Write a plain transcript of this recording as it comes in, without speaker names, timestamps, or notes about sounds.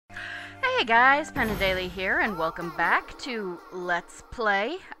Hey guys, Penadaily here, and welcome back to Let's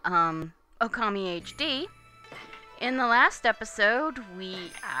Play Okami HD. In the last episode, we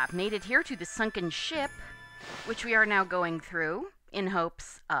made it here to the Sunken Ship, which we are now going through in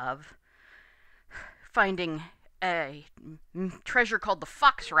hopes of finding a treasure called the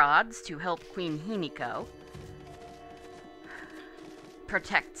Fox Rods to help Queen Himiko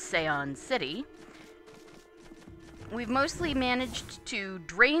protect Seon City. We've mostly managed to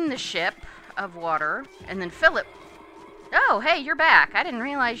drain the ship of water and then fill it. Oh, hey, you're back. I didn't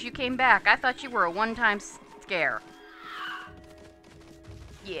realize you came back. I thought you were a one-time scare.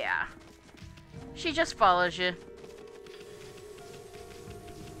 Yeah. She just follows you.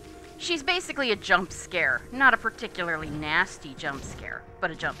 She's basically a jump scare. Not a particularly nasty jump scare, but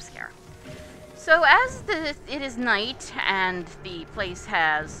a jump scare. So as it is night and the place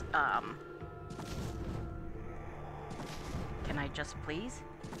has, can I just please?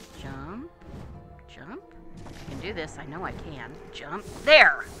 Jump. Jump. I can do this. I know I can. Jump.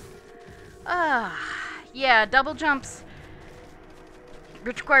 There! Yeah, double jumps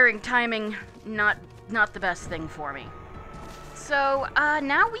requiring timing, not the best thing for me. So,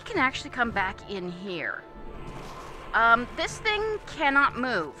 now we can actually come back in here. This thing cannot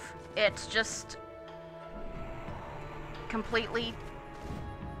move. It's just completely...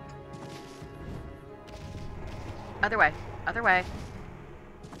 Other way. Other way.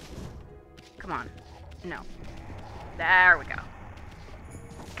 Come on. No. There we go.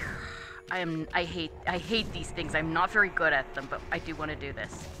 I hate these things. I'm not very good at them, but I do want to do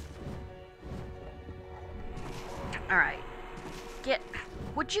this. Alright.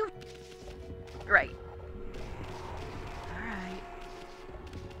 Would you... Right. Alright.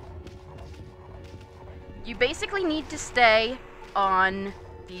 You basically need to stay on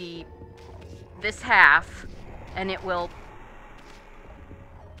this half, and it will...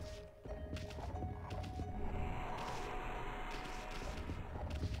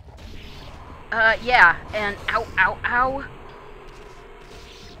 yeah, and ow, ow, ow.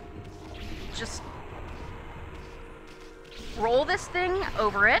 Just roll this thing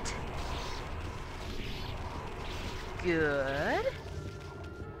over it. Good.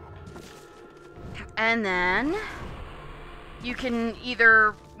 And then you can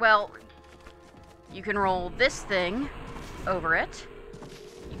either, well, you can roll this thing over it.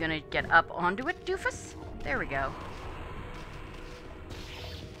 You gonna get up onto it, doofus? There we go.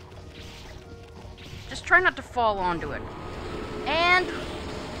 Just try not to fall onto it. And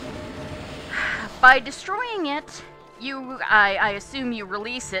by destroying it, I assume you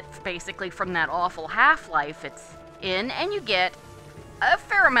release it basically from that awful half-life it's in, and you get a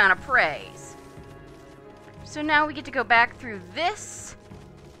fair amount of praise. So now we get to go back through this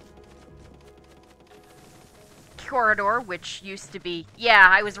corridor, which used to be... Yeah,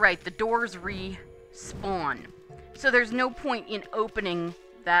 I was right. The doors respawn. So there's no point in opening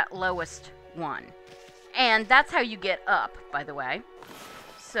that lowest one. And that's how you get up, by the way.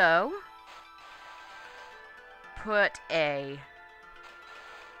 So, put a...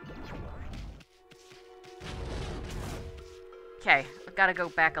 Okay, I've got to go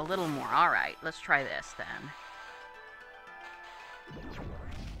back a little more. Alright, let's try this then.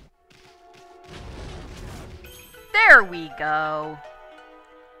 There we go.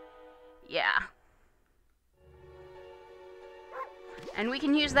 Yeah. And we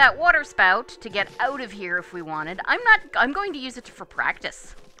can use that water spout to get out of here if we wanted. I'm going to use it for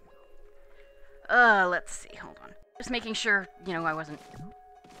practice. Let's see, hold on. Just making sure, you know, I wasn't,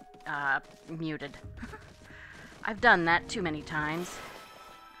 muted. I've done that too many times.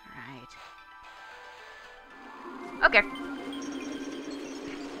 Alright. Okay.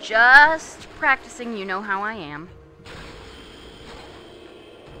 Just practicing, you know how I am.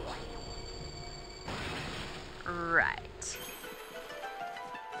 Right.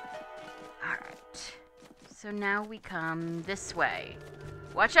 So now we come this way.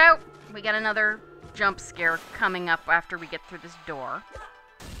 Watch out! We got another jump scare coming up after we get through this door.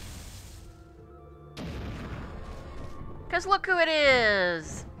 Because look who it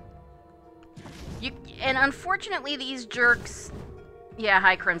is! And unfortunately these jerks... Yeah,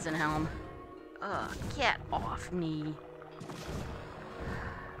 hi Crimson Helm. Ugh, get off me.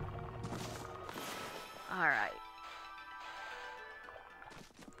 Alright.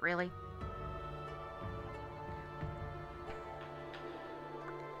 Really?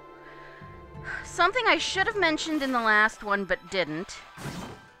 Something I should have mentioned in the last one, but didn't.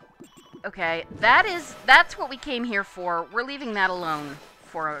 Okay, that's what we came here for. We're leaving that alone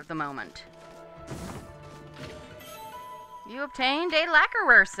for the moment. You obtained a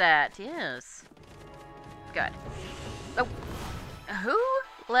lacquerware set, yes. Good. Oh, who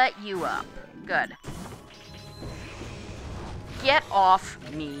let you up. Good. Get off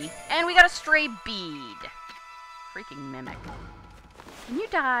me. And we got a stray bead. Freaking mimic. Can you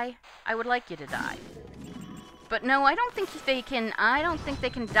die? I would like you to die. But no, I don't think they can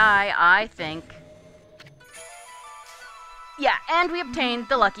die, I think. Yeah, and we obtained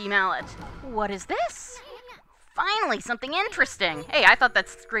the lucky mallet. What is this? Finally, something interesting. Hey, I thought that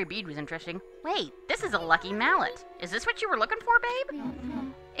stray bead was interesting. Wait, this is a lucky mallet. Is this what you were looking for,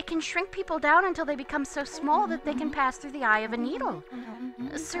 babe? It can shrink people down until they become so small that they can pass through the eye of a needle.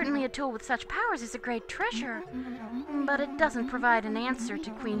 Certainly a tool with such powers is a great treasure, but it doesn't provide an answer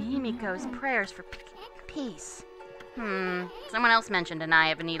to Queen Himiko's prayers for peace. Someone else mentioned an eye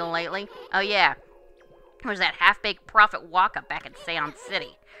of a needle lately. Oh yeah, there's that half-baked prophet Waka back in Seance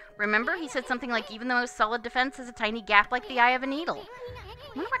City. Remember, he said something like, even the most solid defense has a tiny gap like the eye of a needle.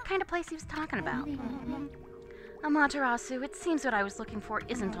 I wonder what kind of place he was talking about. Amaterasu, it seems what I was looking for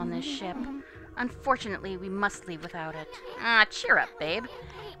isn't on this ship. Unfortunately, we must leave without it. Ah, cheer up, babe.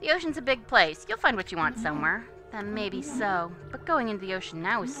 The ocean's a big place. You'll find what you want somewhere. That may be so, but going into the ocean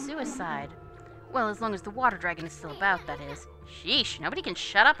now is suicide. Well, as long as the water dragon is still about, that is. Sheesh, nobody can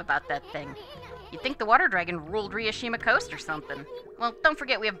shut up about that thing. You'd think the water dragon ruled Ryoshima Coast or something. Well, don't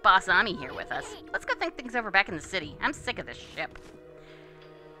forget we have Boss Ami here with us. Let's go think things over back in the city. I'm sick of this ship.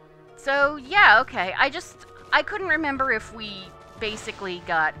 So, yeah, okay. I couldn't remember if we basically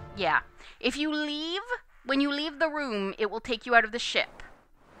got... Yeah. If you leave, when you leave the room, it will take you out of the ship.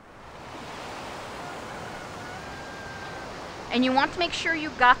 And you want to make sure you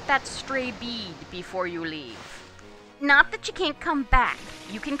got that stray bead before you leave. Not that you can't come back.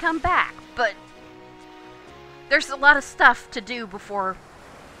 You can come back, but there's a lot of stuff to do before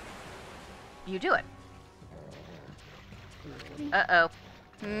you do it. Uh-oh.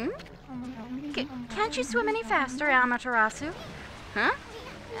 Can't you swim any faster, Amaterasu? Huh?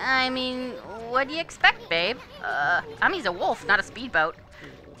 I mean, what do you expect, babe? Ami's a wolf, not a speedboat.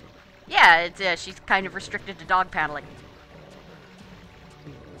 Yeah, she's kind of restricted to dog paddling.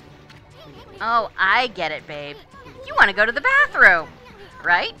 Oh, I get it, babe. You want to go to the bathroom,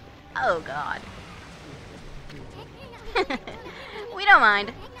 right? Oh, God. We don't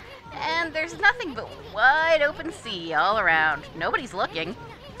mind. And there's nothing but wide open sea all around. Nobody's looking.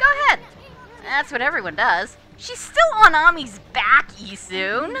 Go ahead. That's what everyone does. She's still on Ami's back,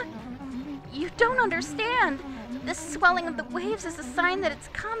 Isun. You don't understand. The swelling of the waves is a sign that it's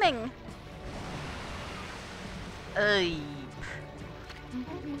coming.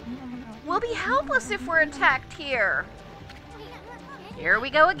 We'll be helpless if we're attacked here. Here we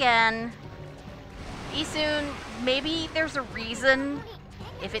go again. Isun, maybe there's a reason.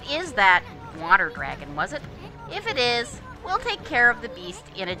 If it is that water dragon, was it? If it is, we'll take care of the beast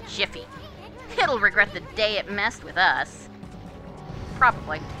in a jiffy. It'll regret the day it messed with us.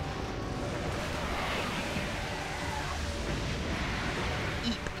 Probably.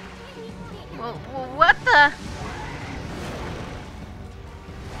 Eep. Well, what the...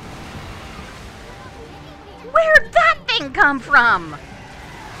 Where'd that thing come from?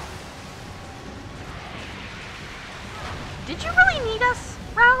 Did you really need us,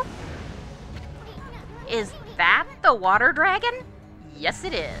 bro? Is that the water dragon? Yes,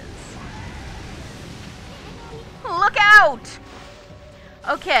 it is. Look out!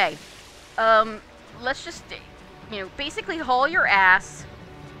 Okay. Let's just, basically haul your ass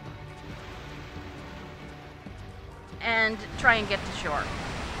and try and get to shore.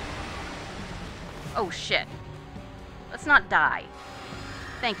 Oh, shit. Let's not die.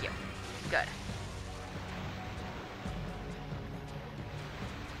 Thank you. Good.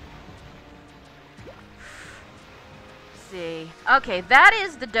 See. Okay, that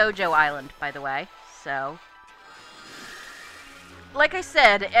is the Dojo Island, by the way. So, like I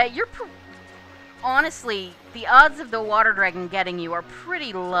said, honestly, the odds of the water dragon getting you are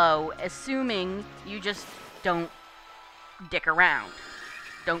pretty low, assuming you just don't dick around.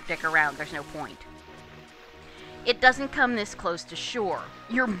 Don't dick around, there's no point. It doesn't come this close to shore.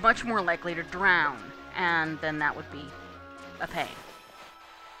 You're much more likely to drown, and then that would be a pain.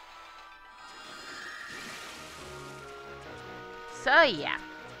 So, yeah.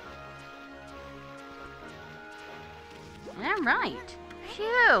 Alright.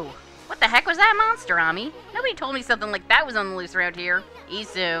 Phew. What the heck was that monster, Ami? Nobody told me something like that was on the loose around here.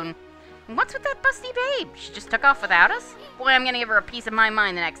 Soon. And what's with that busty babe? She just took off without us? Boy, I'm gonna give her a piece of my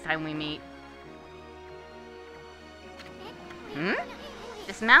mind the next time we meet.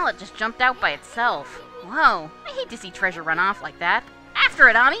 This mallet just jumped out by itself. Whoa, I hate to see treasure run off like that. After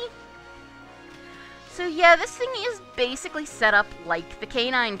it, Ami! So yeah, this thing is basically set up like the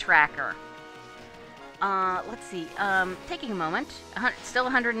canine tracker. Let's see. Taking a moment. Still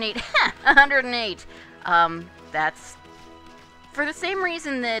 108. 108. That's for the same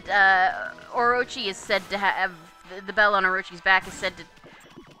reason that Orochi is said to have the bell on Orochi's back is said to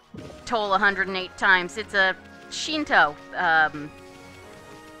toll 108 times. It's a Shinto, I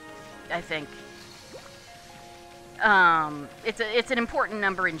think. It's an important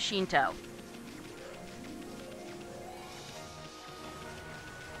number in Shinto.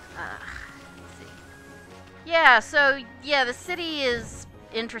 Let's see. Yeah, so yeah, the city is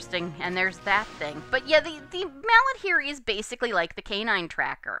interesting, and there's that thing. But yeah, the mallet here is basically like the canine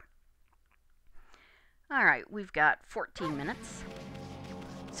tracker. Alright, we've got 14 minutes.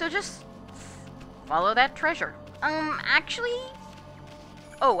 So just follow that treasure. Actually...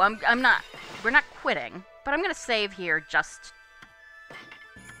 Oh, I'm not... We're not quitting, but I'm gonna save here just...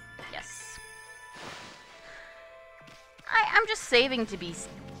 Yes. I'm just saving to be,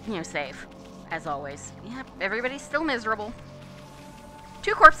 you know, safe. As always. Yep, everybody's still miserable.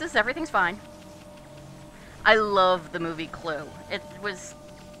 2 corpses, everything's fine. I love the movie Clue. It was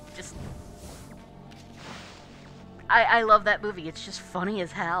just... I love that movie. It's just funny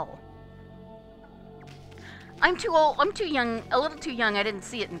as hell. I'm too old. I'm too young. A little too young. I didn't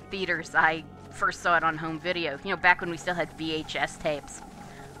see it in theaters. I first saw it on home video. You know, back when we still had VHS tapes.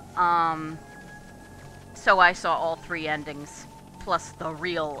 So I saw all 3 endings. Plus the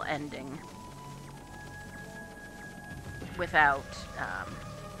real ending. Without,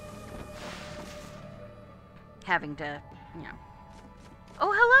 having to, you know...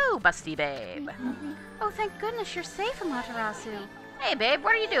 Oh, hello, busty babe. Oh, thank goodness you're safe, Amaterasu. Hey, babe,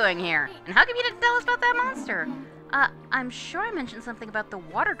 what are you doing here? And how come you didn't tell us about that monster? I'm sure I mentioned something about the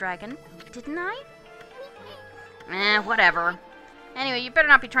water dragon. Didn't I? Whatever. Anyway, you better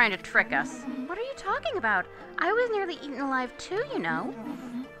not be trying to trick us. What are you talking about? I was nearly eaten alive too, you know.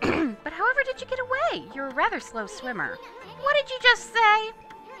 But however did you get away? You're a rather slow swimmer. What did you just say?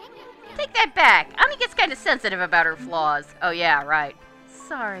 Take that back. Ami gets kind of sensitive about her flaws. Oh yeah, right.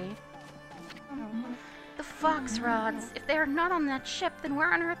 Sorry. The fox rods. If they are not on that ship, then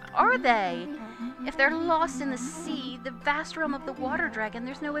where on earth are they? If they're lost in the sea, the vast realm of the water dragon,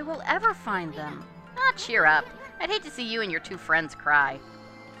 there's no way we'll ever find them. Ah, cheer up. I'd hate to see you and your 2 friends cry.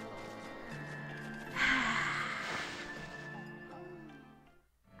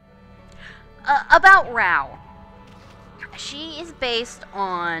 About Rao. She is based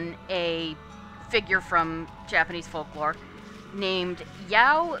on a figure from Japanese folklore named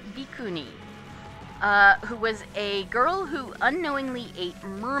Yao Bikuni, who was a girl who unknowingly ate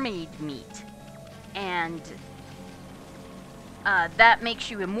mermaid meat. And that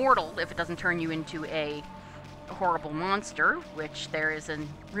makes you immortal if it doesn't turn you into a horrible monster, which there is in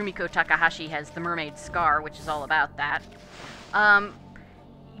Rumiko Takahashi has the mermaid scar, which is all about that.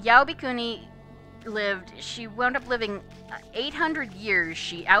 Yao Bikuni she wound up living 800 years.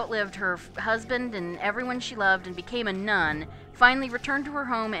 She outlived her husband and everyone she loved and became a nun, finally returned to her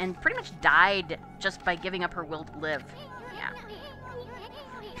home and pretty much died just by giving up her will to live.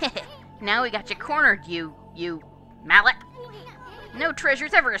 Yeah. Now we got you cornered, you mallet. No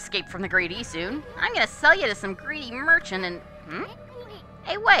treasures ever escape from the Great Isun. I'm gonna sell you to some greedy merchant and...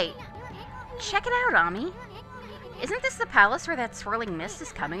 Hey, wait. Check it out, Ami. Isn't this the palace where that swirling mist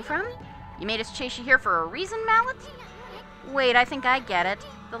is coming from? You made us chase you here for a reason, mallet? Wait, I think I get it.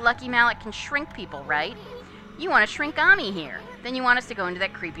 The lucky mallet can shrink people, right? You want to shrink Ami here. Then you want us to go into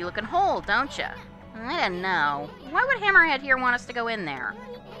that creepy-looking hole, don't you? I don't know. Why would Hammerhead here want us to go in there?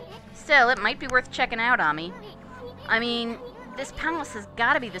 Still, it might be worth checking out, Ami. I mean, this palace has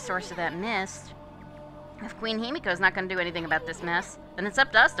got to be the source of that mist. If Queen Himiko's not going to do anything about this mess, then it's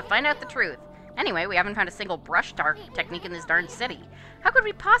up to us to find out the truth. Anyway, we haven't found a single brush technique in this darn city. How could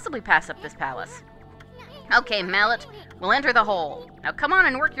we possibly pass up this palace? Okay, mallet, we'll enter the hole. Now come on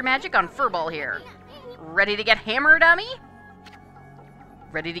and work your magic on Furball here. Ready to get hammered, Ami?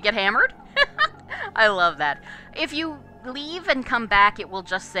 Ready to get hammered? I love that. If you leave and come back, it will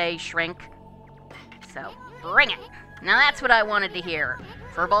just say shrink. So, bring it. Now that's what I wanted to hear.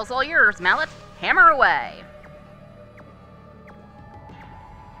 Furball's all yours, mallet. Hammer away.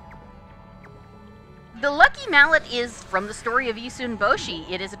 The lucky mallet is from the story of Isun Boshi.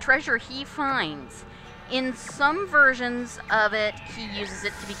 It is a treasure he finds. In some versions of it, he uses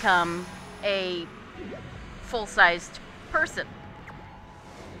it to become a full-sized person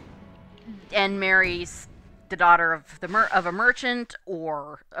and marries the daughter of a merchant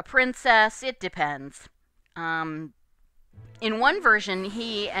or a princess. It depends. In one version,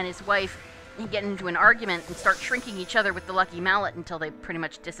 he and his wife get into an argument and start shrinking each other with the lucky mallet until they pretty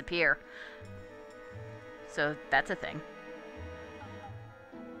much disappear. So that's a thing.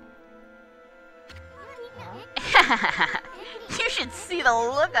 You should see the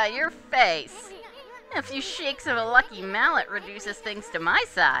look on your face. A few shakes of a lucky mallet reduces things to my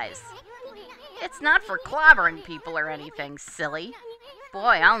size. It's not for clobbering people or anything, silly.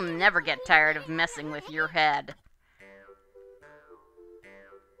 Boy, I'll never get tired of messing with your head.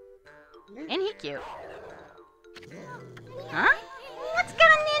 Ain't he cute? Huh? What's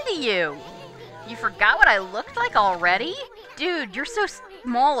gotten into you? You forgot what I looked like already? Dude, you're so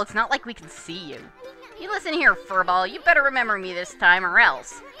small, it's not like we can see you. You listen here, furball, you better remember me this time or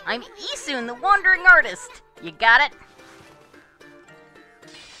else. I'm Isun, the Wandering Artist. You got it?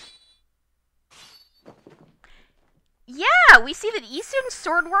 Yeah, we see that Isun's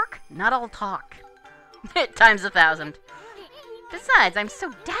sword work, not all talk. Times 1,000. Besides, I'm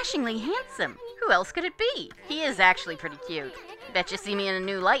so dashingly handsome. Who else could it be? He is actually pretty cute. Bet you see me in a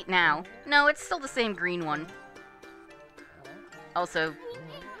new light now. No, it's still the same green one. Also,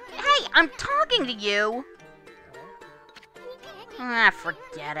 hey, I'm talking to you! Ah,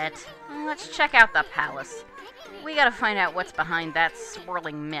 forget it. Let's check out the palace. We gotta find out what's behind that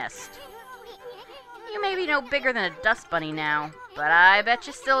swirling mist. You may be no bigger than a dust bunny now, but I bet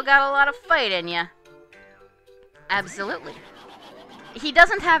you still got a lot of fight in you. Absolutely. He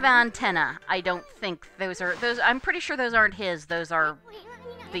doesn't have antenna. I don't think those. I'm pretty sure those aren't his. Those are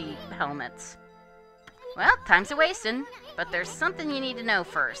the helmets. Well, time's a-wasting, but there's something you need to know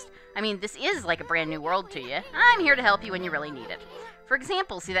first. I mean, this is like a brand new world to you. I'm here to help you when you really need it. For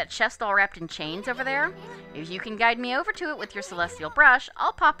example, see that chest all wrapped in chains over there? If you can guide me over to it with your celestial brush,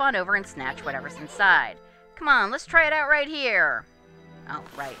 I'll pop on over and snatch whatever's inside. Come on, let's try it out right here. Oh,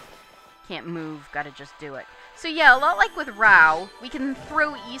 right. Can't move, gotta just do it. So yeah, a lot like with Rao, we can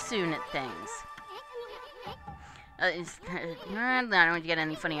throw Isun at things. I don't want to get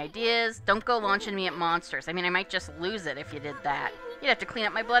any funny ideas. Don't go launching me at monsters. I mean, I might just lose it if you did that. You'd have to clean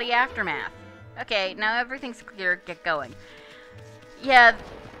up my bloody aftermath. Okay, now everything's clear. Get going. Yeah.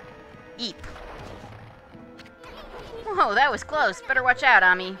 Eep. Whoa, that was close. Better watch out,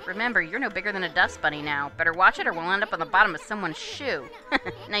 Ami. Remember, you're no bigger than a dust bunny now. Better watch it or we'll end up on the bottom of someone's shoe.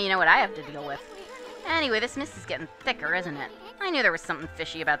 Now you know what I have to deal with. Anyway, this mist is getting thicker, isn't it? I knew there was something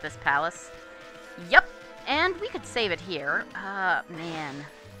fishy about this palace. Yup. And we could save it here. Man.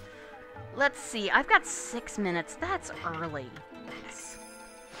 Let's see. I've got 6 minutes. That's early.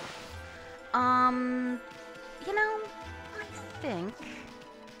 You know, I think...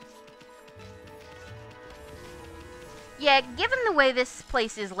 Yeah, given the way this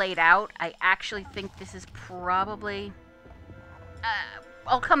place is laid out, I actually think this is probably...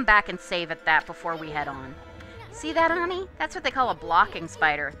 I'll come back and save at that before we head on. See that, Ani? That's what they call a blocking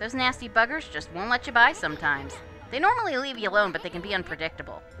spider. Those nasty buggers just won't let you by sometimes. They normally leave you alone, but they can be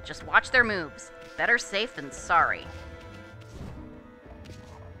unpredictable. Just watch their moves. Better safe than sorry.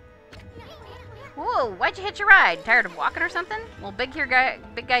 Whoa, why'd you hitch a ride? Tired of walking or something? Well, big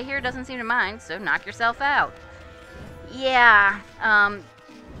guy here doesn't seem to mind, so knock yourself out. Yeah,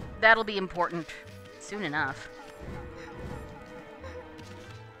 that'll be important soon enough.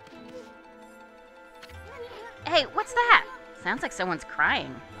 Hey, what's that? Sounds like someone's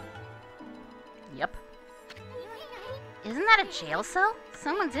crying. Yep. Isn't that a jail cell?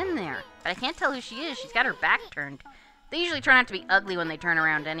 Someone's in there, but I can't tell who she is. She's got her back turned. They usually try not to be ugly when they turn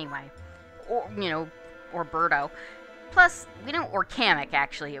around anyway. Or, you know, or Birdo. Plus, we don't, or Kamek,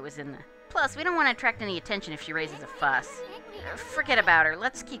 actually, it was in the... Plus, we don't want to attract any attention if she raises a fuss. Forget about her.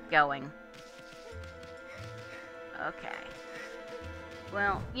 Let's keep going. Okay.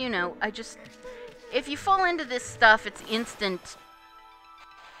 Well, you know, if you fall into this stuff, it's instant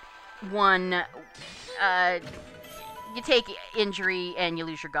one, you take injury and you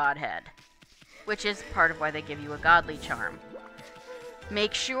lose your godhead. Which is part of why they give you a godly charm.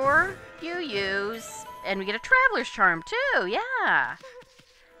 Make sure you use, and we get a traveler's charm too, yeah.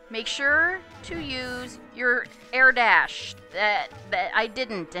 Make sure to use your air dash. That I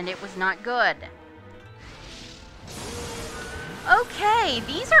didn't, and it was not good. Okay,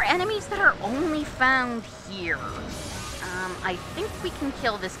 these are enemies that are only found here. I think we can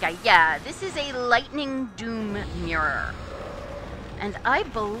kill this guy. Yeah, this is a lightning doom mirror. And I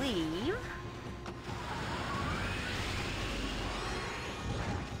believe...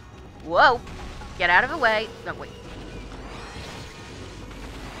 Whoa! Get out of the way. No, wait.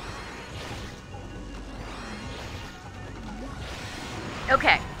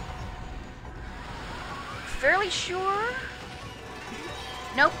 Okay. Fairly sure...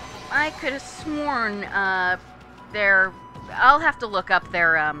 Nope. I could have sworn, I'll have to look up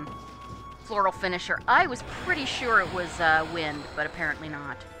their, floral finisher. I was pretty sure it was, wind, but apparently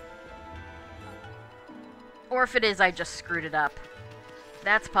not. Or if it is, I just screwed it up.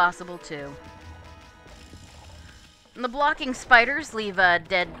 That's possible, too. The blocking spiders leave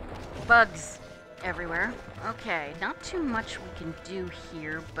dead bugs everywhere. Okay, not too much we can do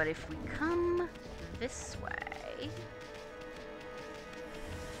here, but if we come this way...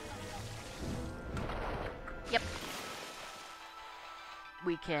 Yep.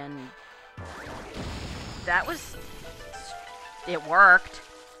 We can... That was... It worked.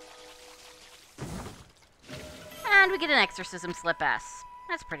 And we get an exorcism slip S.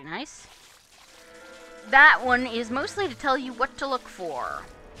 That's pretty nice. That one is mostly to tell you what to look for.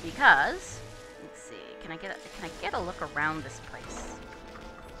 Because... Let's see. Can I get a look around this place?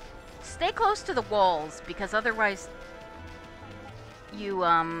 Stay close to the walls, because otherwise...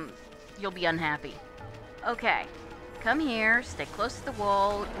 You'll be unhappy. Okay. Come here. Stay close to the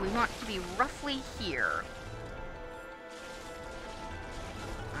wall. We want to be roughly here.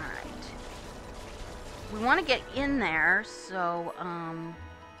 We want to get in there, so,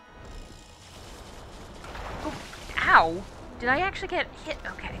 Oh, ow! Did I actually get hit?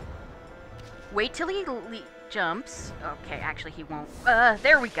 Okay. Wait till he jumps. Okay, actually he won't.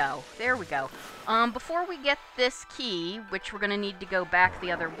 There we go. There we go. Before we get this key, which we're gonna need to go back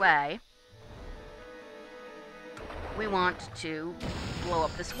the other way, we want to blow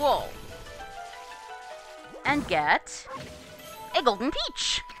up this wall. And get a golden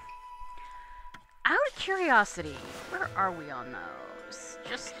peach! Out of curiosity, where are we on those?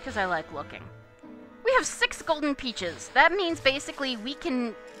 Just because I like looking. We have 6 golden peaches. That means basically we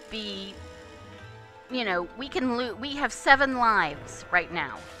can be, you know, we can we have 7 lives right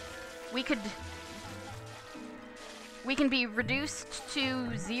now. We can be reduced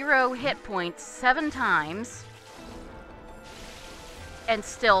to 0 hit points 7 times and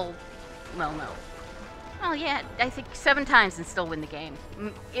still, well, no. Well, yeah, I think 7 times and still win the game.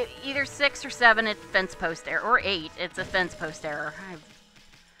 Either 6 or 7, it's fence post error, or 8, it's a fence post error.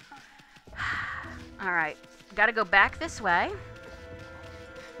 Alright, gotta go back this way.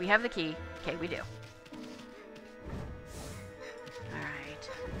 We have the key. Okay, we do. Alright.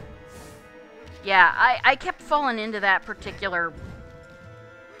 Yeah, I kept falling into that particular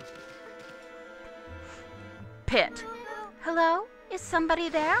pit. Hello? Is somebody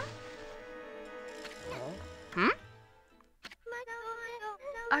there? Hmm?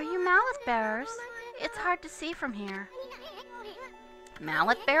 Are you mallet bearers? It's hard to see from here.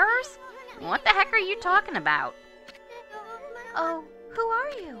 Mallet bearers? What the heck are you talking about? Oh, who are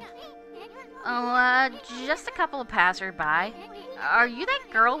you? Oh, just a couple of passerby. Are you that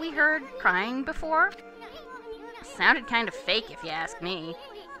girl we heard crying before? Sounded kind of fake if you ask me.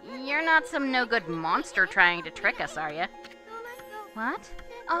 You're not some no-good monster trying to trick us, are you? What?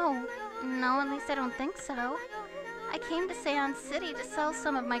 Oh, no, at least I don't think so. I came to Seon City to sell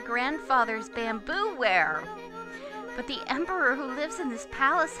some of my grandfather's bamboo ware. But the emperor who lives in this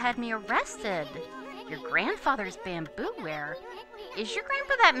palace had me arrested. Your grandfather's bamboo ware? Is your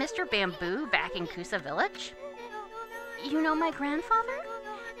grandpa that Mr. Bamboo back in Kusa Village? You know my grandfather?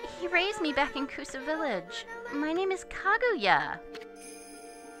 He raised me back in Kusa Village. My name is Kaguya.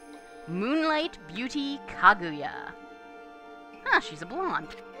 Moonlight Beauty Kaguya. Huh, she's a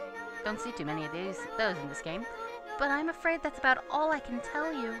blonde. Don't see too many of those in this game. But I'm afraid that's about all I can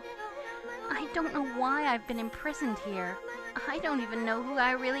tell you. I don't know why I've been imprisoned here. I don't even know who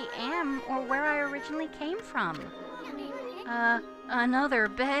I really am or where I originally came from. Another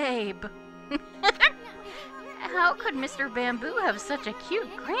babe. How could Mr. Bamboo have such a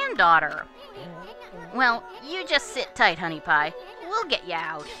cute granddaughter? Well, you just sit tight, Honey Pie. We'll get you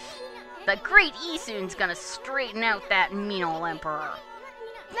out. The great Isun's gonna straighten out that mean ol' emperor.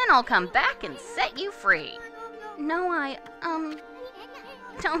 Then I'll come back and set you free. No,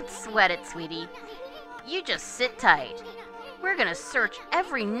 don't sweat it, sweetie. You just sit tight. We're gonna search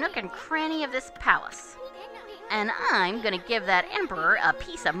every nook and cranny of this palace. And I'm gonna give that emperor a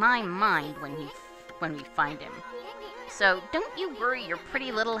piece of my mind when we find him. So don't you worry your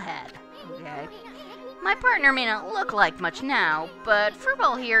pretty little head, okay? My partner may not look like much now, but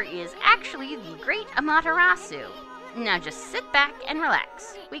Furball here is actually the great Amaterasu. Now just sit back and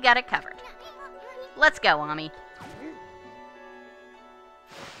relax. We got it covered. Let's go, Ami.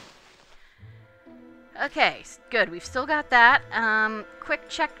 Okay, good. We've still got that. Quick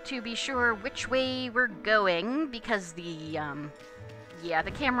check to be sure which way we're going, because the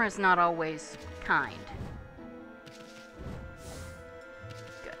camera is not always kind.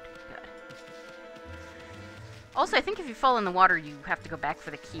 Good, good. Also, I think if you fall in the water, you have to go back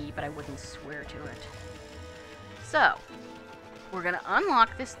for the key, but I wouldn't swear to it. So, we're gonna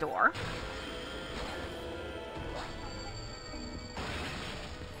unlock this door.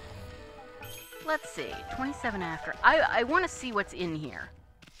 Let's see, 27 after. I want to see what's in here.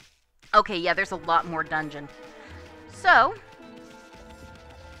 Okay, yeah, there's a lot more dungeon. So,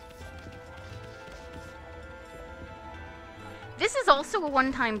 this is also a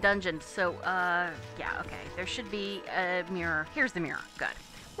one-time dungeon, so, yeah, okay. There should be a mirror. Here's the mirror. Good.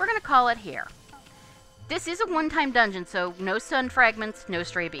 We're gonna call it here. This is a one-time dungeon, so no sun fragments, no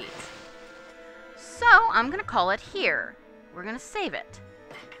stray beads. So, I'm gonna call it here. We're gonna save it.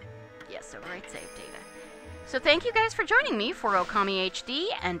 Yes, overwrite save data. So thank you guys for joining me for Okami HD,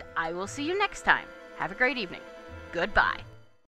 and I will see you next time. Have a great evening. Goodbye.